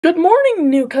Good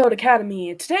morning, New Code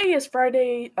Academy! Today is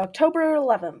Friday, October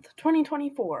 11th,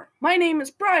 2024. My name is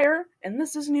Briar, and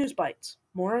this is NewsBYTEs.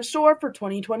 More in store for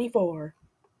 2024.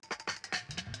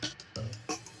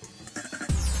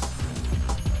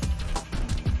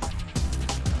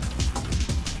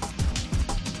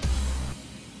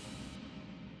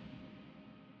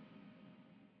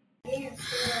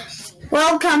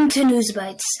 Welcome to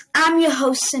NewsBYTEs. I'm your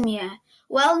host, Samir.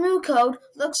 Well, new code,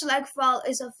 looks like fall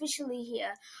is officially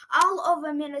here. All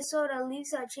over Minnesota,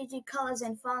 leaves are changing colors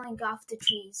and falling off the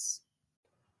trees.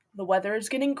 The weather is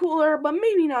getting cooler, but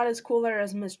maybe not as cooler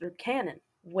as Mr. Cannon.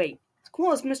 Wait, as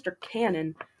cool as Mr.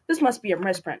 Cannon? This must be a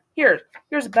misprint. Here's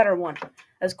a better one.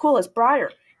 As cool as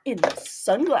Briar in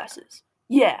sunglasses.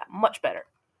 Yeah, much better.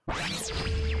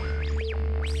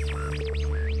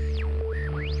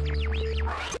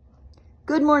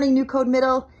 Good morning, New Code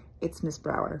Middle. It's Miss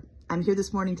Brower. I'm here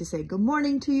this morning to say good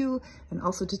morning to you and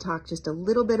also to talk just a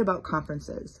little bit about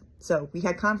conferences. So we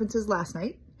had conferences last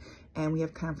night and we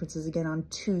have conferences again on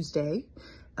Tuesday.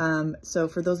 So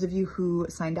for those of you who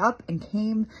signed up and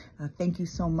came, thank you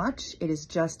so much. It is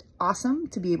just awesome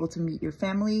to be able to meet your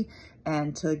family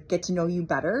and to get to know you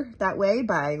better that way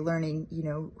by learning,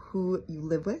 who you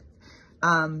live with.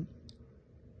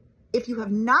 If you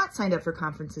have not signed up for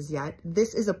conferences yet,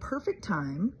 this is a perfect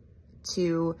time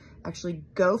to actually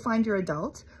go find your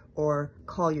adult or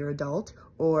call your adult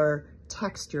or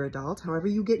text your adult, however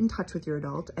you get in touch with your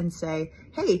adult, and say,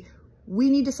 hey, we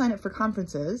need to sign up for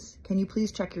conferences. Can you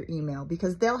please check your email?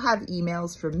 Because they'll have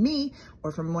emails from me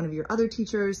or from one of your other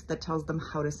teachers that tells them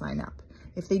how to sign up.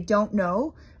 If they don't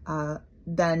know,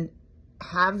 then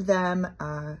have them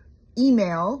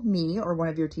email me or one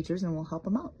of your teachers and we'll help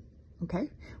them out. Okay?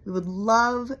 We would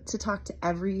love to talk to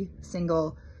every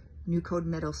single New Code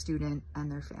Middle student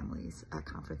and their families at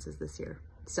conferences this year.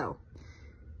 So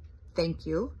thank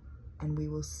you, and we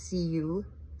will see you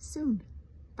soon.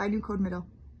 Bye, New Code Middle.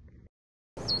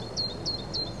 Basco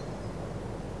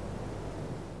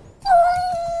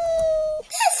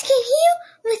here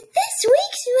with this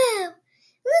week's row.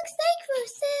 Looks like we're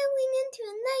sailing into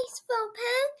a nice fall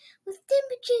pound with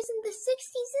temperatures in the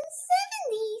 60s and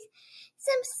 70s.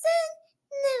 Some sun,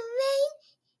 no rain,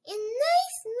 and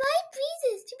nice light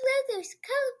breezes to blow those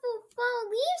colorful fall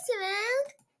leaves around.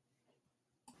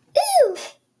 Ooh!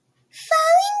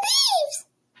 Falling leaves!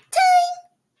 Time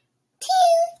to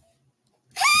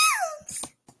pounce!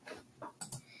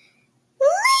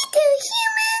 Later,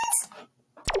 humans!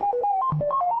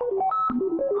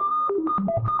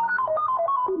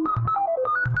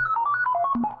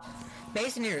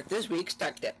 Mason here with this week's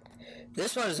Tech Tip.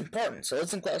 This one is important, so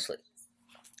listen closely.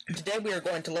 Today we are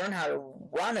going to learn how to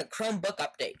run a Chromebook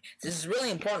update. This is really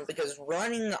important because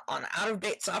running on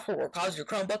out-of-date software will cause your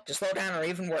Chromebook to slow down or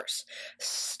even worse,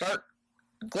 start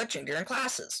glitching during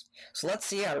classes. So let's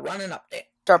see how to run an update.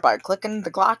 Start by clicking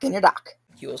the clock in your dock.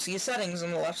 You will see settings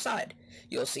on the left side.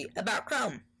 You'll see About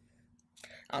Chrome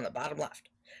on the bottom left.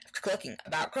 After clicking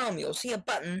About Chrome, you'll see a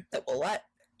button that will let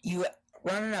you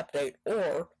run an update,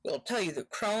 or will tell you that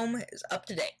Chrome is up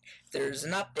to date. If there's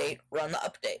an update, run the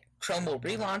update. Chrome will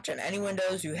relaunch and any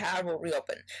windows you have will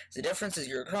reopen. The difference is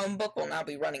your Chromebook will now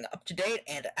be running up to date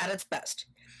and at its best.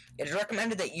 It is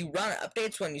recommended that you run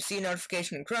updates when you see a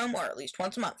notification in Chrome, or at least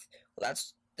once a month. Well,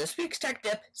 that's this week's Tech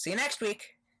Tip. See you next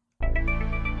week.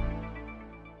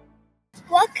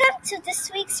 Welcome to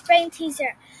this week's Brain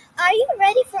Teaser. Are you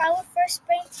ready for our first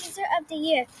Brain Teaser of the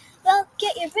year? Well,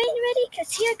 get your brain ready,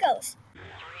 because here goes.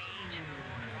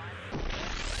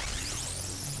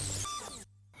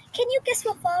 Can you guess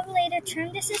what fall-related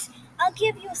term this is? I'll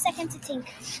give you a second to think.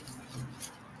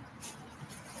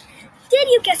 Did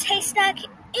you guess haystack?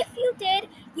 If you did,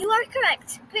 you are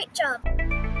correct. Great job.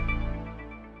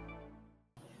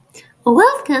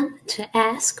 Welcome to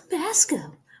Ask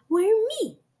Basco, where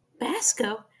me,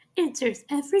 Basco, answers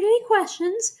everyday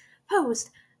questions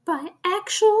posed by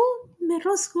actual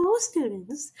middle school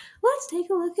students. Let's take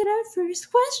a look at our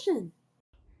first question.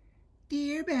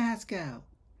 Dear Basco,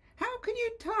 how can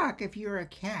you talk if you're a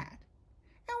cat?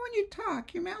 And when you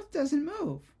talk, your mouth doesn't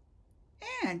move.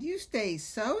 And you stay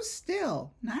so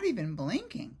still, not even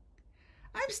blinking.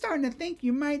 I'm starting to think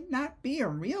you might not be a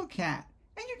real cat,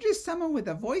 and you're just someone with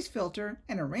a voice filter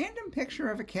and a random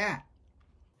picture of a cat.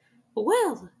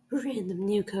 Well, random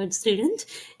new code student,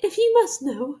 if you must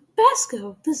know,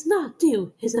 Basco does not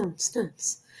do his own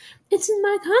stunts. It's in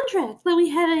my contract that we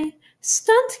have a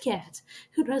stunt cat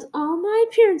who does all my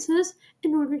appearances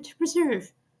in order to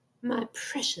preserve my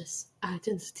precious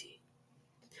identity.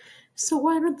 So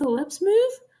why don't the lips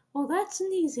move? Well, that's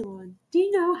an easy one. Do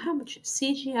you know how much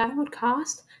CGI would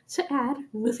cost to add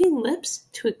moving lips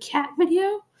to a cat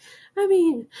video? I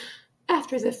mean,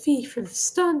 after the fee for the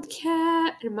stunt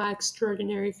cat and my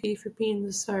extraordinary fee for being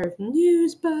the star of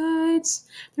NewsBYTEs,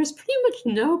 there's pretty much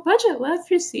no budget left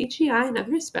for CGI and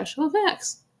other special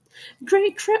effects.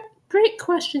 Great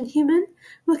question, human.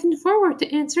 Looking forward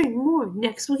to answering more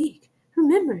next week.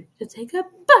 Remember to take a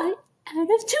bite out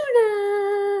of tuna!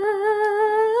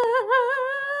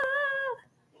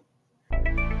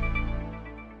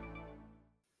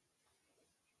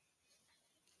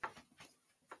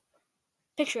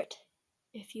 Picture it,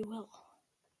 if you will.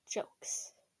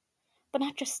 Jokes. But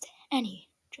not just any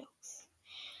jokes.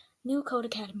 New Code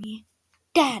Academy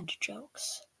dad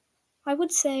jokes. I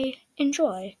would say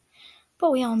enjoy,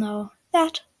 but we all know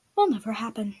that will never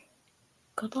happen.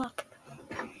 Good luck.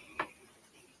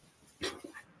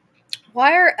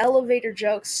 Why are elevator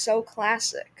jokes so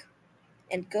classic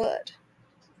and good?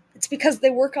 It's because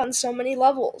they work on so many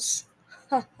levels.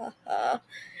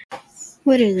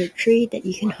 What is a tree that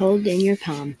you can hold in your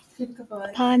palm? A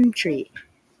palm tree.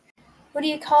 What do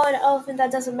you call an elephant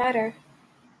that doesn't matter?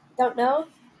 Don't know?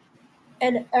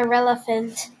 An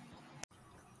irrelevant.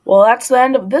 Well, that's the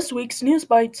end of this week's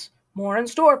NewsBYTEs. More in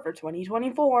store for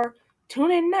 2024.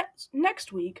 Tune in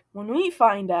next week when we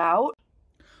find out...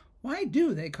 Why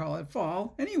do they call it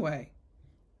fall anyway?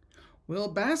 Will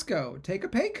Basco take a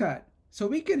pay cut so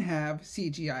we can have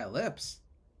CGI lips?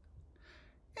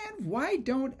 And why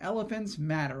don't elephants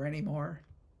matter anymore?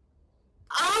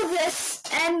 All this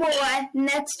and more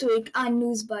next week on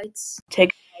NewsBYTEs.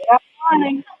 Take care of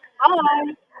learning.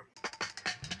 Bye!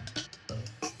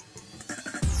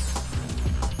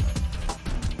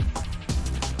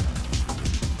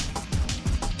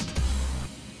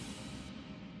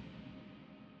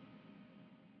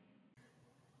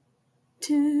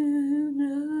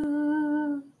 Tuna.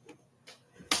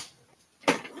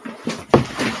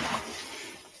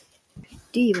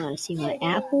 Do you want to see my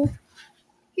apple?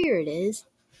 Here it is.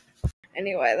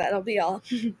 Anyway, that'll be all.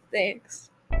 Thanks.